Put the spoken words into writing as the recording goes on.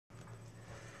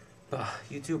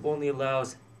YouTube only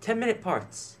allows 10-minute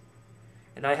parts,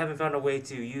 and I haven't found a way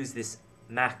to use this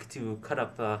Mac to cut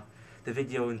up the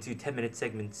video into 10-minute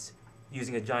segments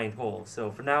using a giant hole.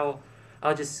 So for now,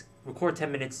 I'll just record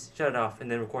 10 minutes, shut it off, and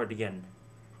then record it again.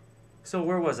 So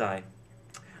where was I?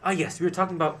 Ah yes, we were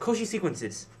talking about Cauchy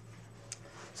sequences.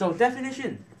 So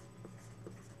definition.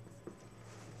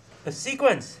 A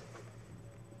sequence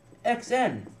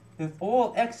xn with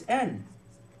all xn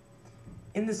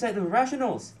in the set of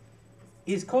rationals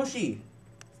is Cauchy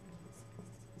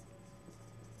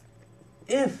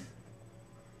if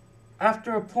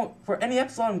after a point for any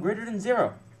epsilon greater than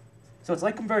 0. So it's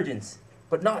like convergence,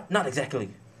 but not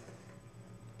exactly.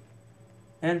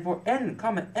 And for n,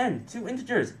 n, two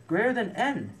integers greater than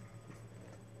n,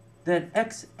 then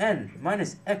xn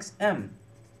minus xm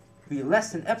be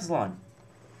less than epsilon,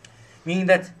 meaning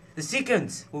that the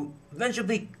sequence will eventually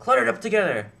be cluttered up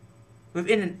together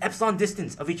within an epsilon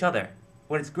distance of each other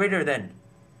when it's greater than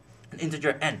an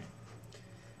integer n.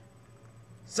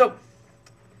 So,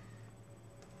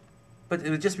 but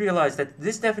we just realized that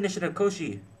this definition of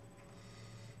Cauchy,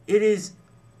 it is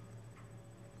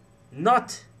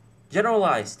not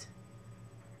generalized.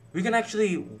 We can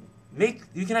actually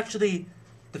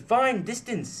define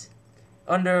distance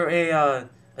under a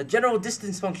general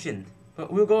distance function,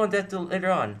 but we'll go on that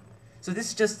later on. So this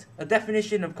is just a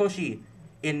definition of Cauchy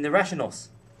in the rationals.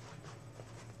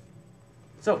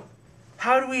 So,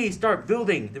 how do we start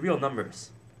building the real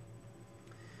numbers?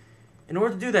 In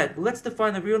order to do that, let's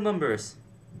define the real numbers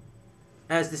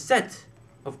as the set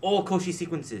of all Cauchy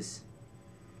sequences.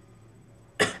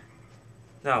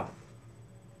 Now,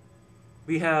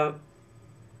 we have...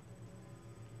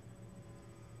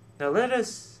 Now let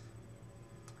us...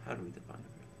 How do we define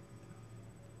it?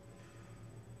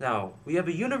 Now, we have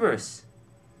a universe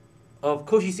of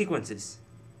Cauchy sequences.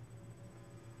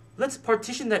 Let's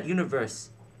partition that universe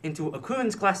into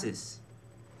equivalence classes.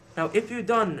 Now, if you've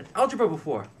done algebra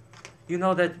before, you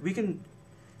know that we can...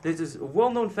 There's this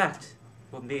well-known fact.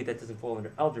 Well, maybe that doesn't fall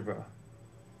under algebra.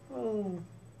 Oh...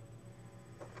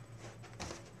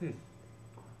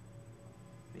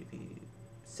 Maybe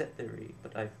set theory,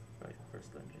 but I've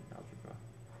first learned in algebra.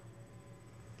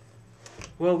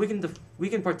 Well, we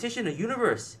can partition a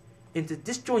universe into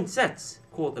disjoint sets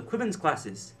called equivalence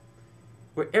classes,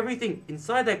 where everything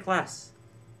inside that class,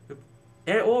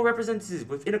 all representatives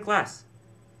within a class,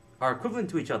 are equivalent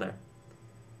to each other.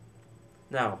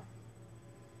 Now,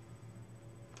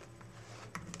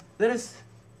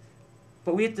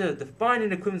 but we have to define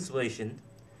an equivalence relation.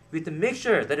 We have to make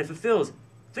sure that it fulfills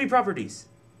 3 properties.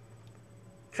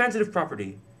 Transitive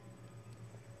property.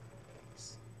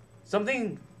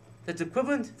 Something that's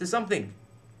equivalent to something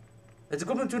that's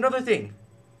equivalent to another thing.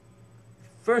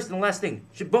 First and last thing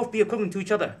should both be equivalent to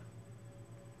each other.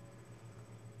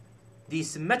 The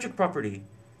symmetric property.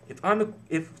 If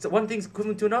one thing's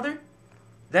equivalent to another,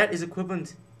 that is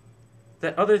equivalent.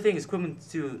 That other thing is equivalent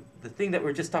to the thing that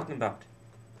we're just talking about.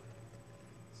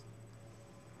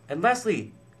 And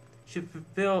lastly,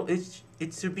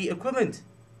 it should be equivalent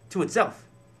to itself.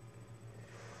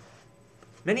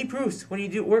 Many proofs when you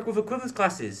do work with equivalence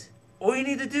classes, all you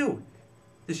need to do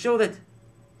to show that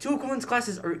 2 equivalence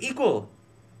classes are equal,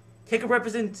 take a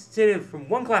representative from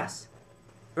one class,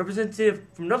 representative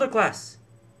from another class.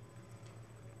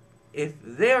 If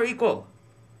they are equal,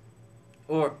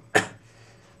 or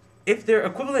if they're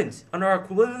equivalent under our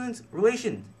equivalence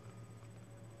relation,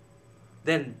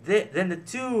 then the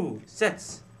 2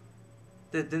 sets,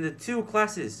 then the 2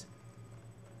 classes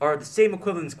are the same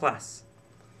equivalence class.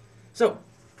 So,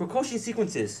 for Cauchy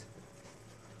sequences,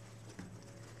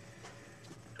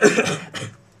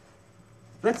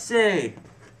 let's say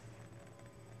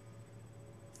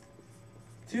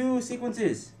 2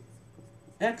 sequences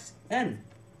xn,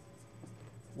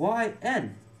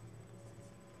 yn,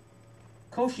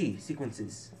 Cauchy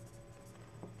sequences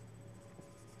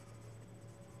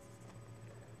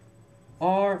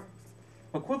are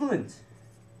equivalent.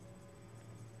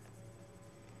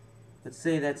 Let's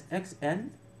say that's xn.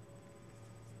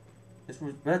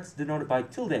 That's denoted by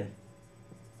tilde.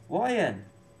 Yn.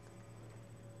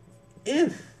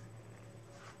 If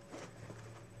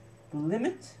the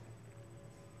limit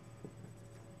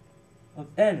of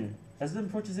n as it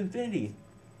approaches infinity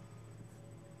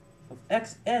of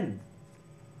xn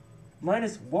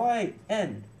minus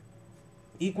yn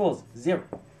equals 0.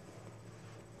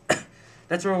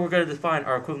 That's where we're going to define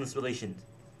our equivalence relation,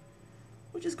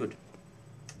 which is good.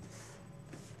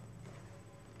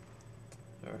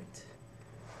 Alright.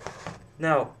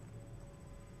 Now,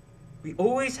 we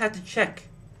always have to check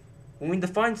when we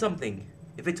define something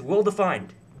if it's well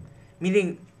defined,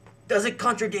 meaning does it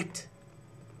contradict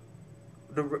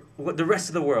the rest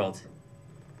of the world.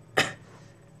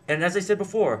 And as I said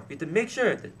before, we have to make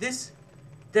sure that this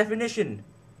definition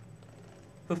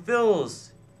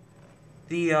fulfills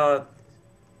the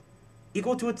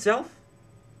equal to itself,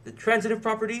 the transitive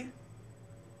property,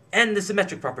 and the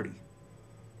symmetric property.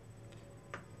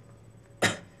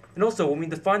 And also, when we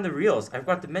define the reals, I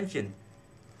forgot to mention,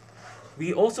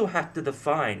 we also have to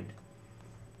define,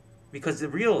 because the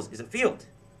reals is a field,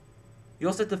 you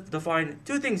also have to define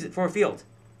two things for a field: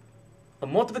 a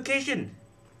multiplication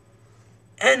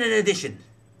and an addition.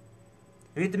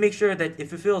 We have to make sure that it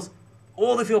fulfills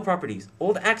all the field properties,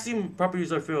 all the axiom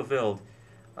properties are fulfilled.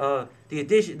 The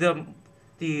addition,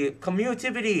 the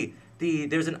commutativity,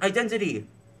 there's an identity,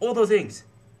 all those things.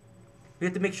 We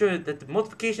have to make sure that the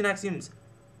multiplication axioms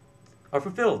are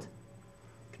fulfilled.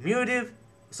 Commutative,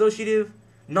 associative,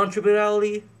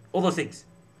 non-triviality, all those things.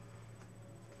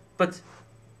 But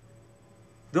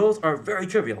those are very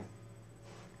trivial.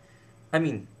 I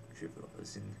mean, trivial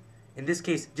as in this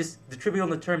case, just the trivial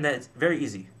in the term that it's very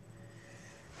easy.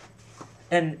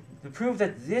 And to prove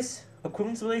that this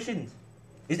equivalence relation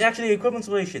is actually equivalence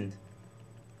relation,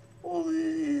 well,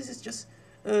 this is just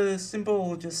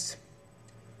simple, just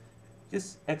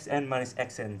xn minus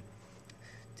xn.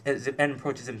 As n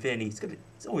approaches infinity,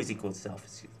 it's always equal to itself.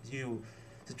 You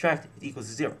subtract, it equals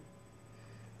 0.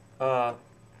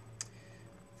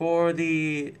 For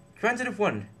the transitive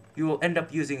one, you will end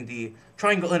up using the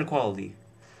triangle inequality,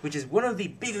 which is one of the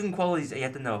big inequalities that you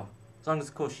have to know. As long as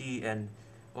Cauchy and,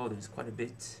 oh, there's quite a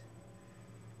bit.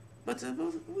 But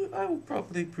I will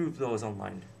probably prove those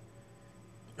online.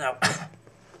 Now,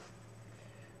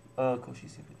 Cauchy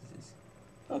Sequences.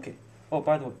 Okay. Oh,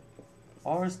 by the way,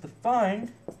 R is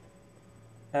defined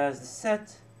as the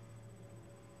set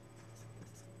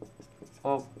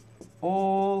of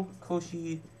all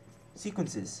Cauchy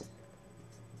sequences.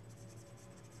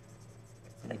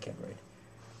 And I can't write.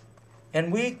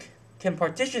 And we can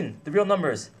partition the real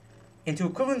numbers into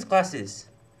equivalence classes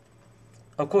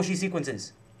of Cauchy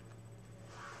sequences.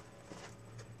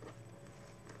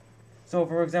 So,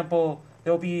 for example,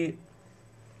 there will be,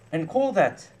 and call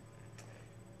that,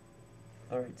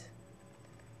 all right.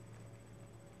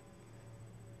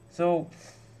 So,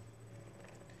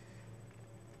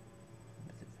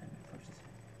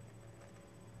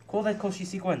 call that Cauchy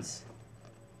sequence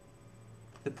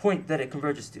the point that it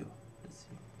converges to. Let's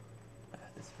see.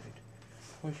 That's right.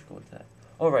 Where should we go with that?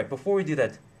 All right. Before we do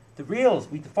that, the reals,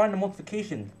 we define the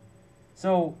multiplication.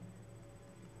 So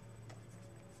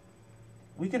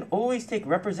we can always take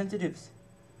representatives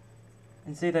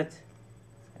and say that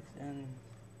xn,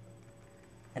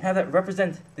 and have that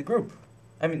represent the group.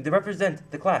 I mean, they represent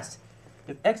the class.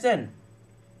 If xn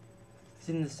is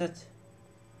in the set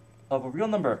of a real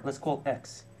number, let's call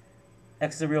x.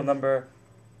 X is a real number,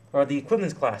 or the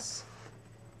equivalence class.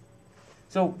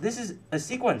 So this is a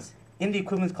sequence in the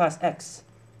equivalence class x,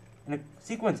 and a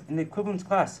sequence in the equivalence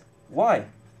class y.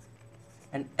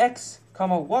 And x,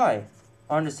 comma y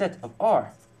are in the set of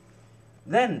R.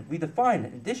 Then we define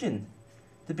addition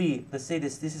to be, let's say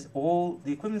this is all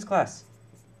the equivalence class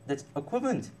that's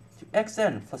equivalent to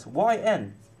xn plus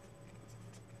yn.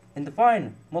 And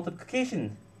define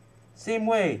multiplication same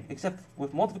way, except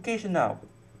with multiplication now.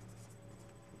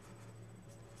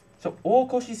 So all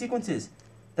Cauchy sequences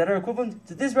that are equivalent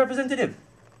to this representative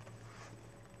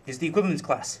is the equivalence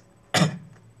class.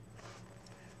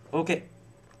 Okay.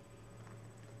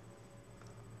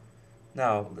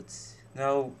 Now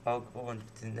I'll go on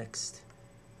to the next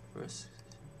verse.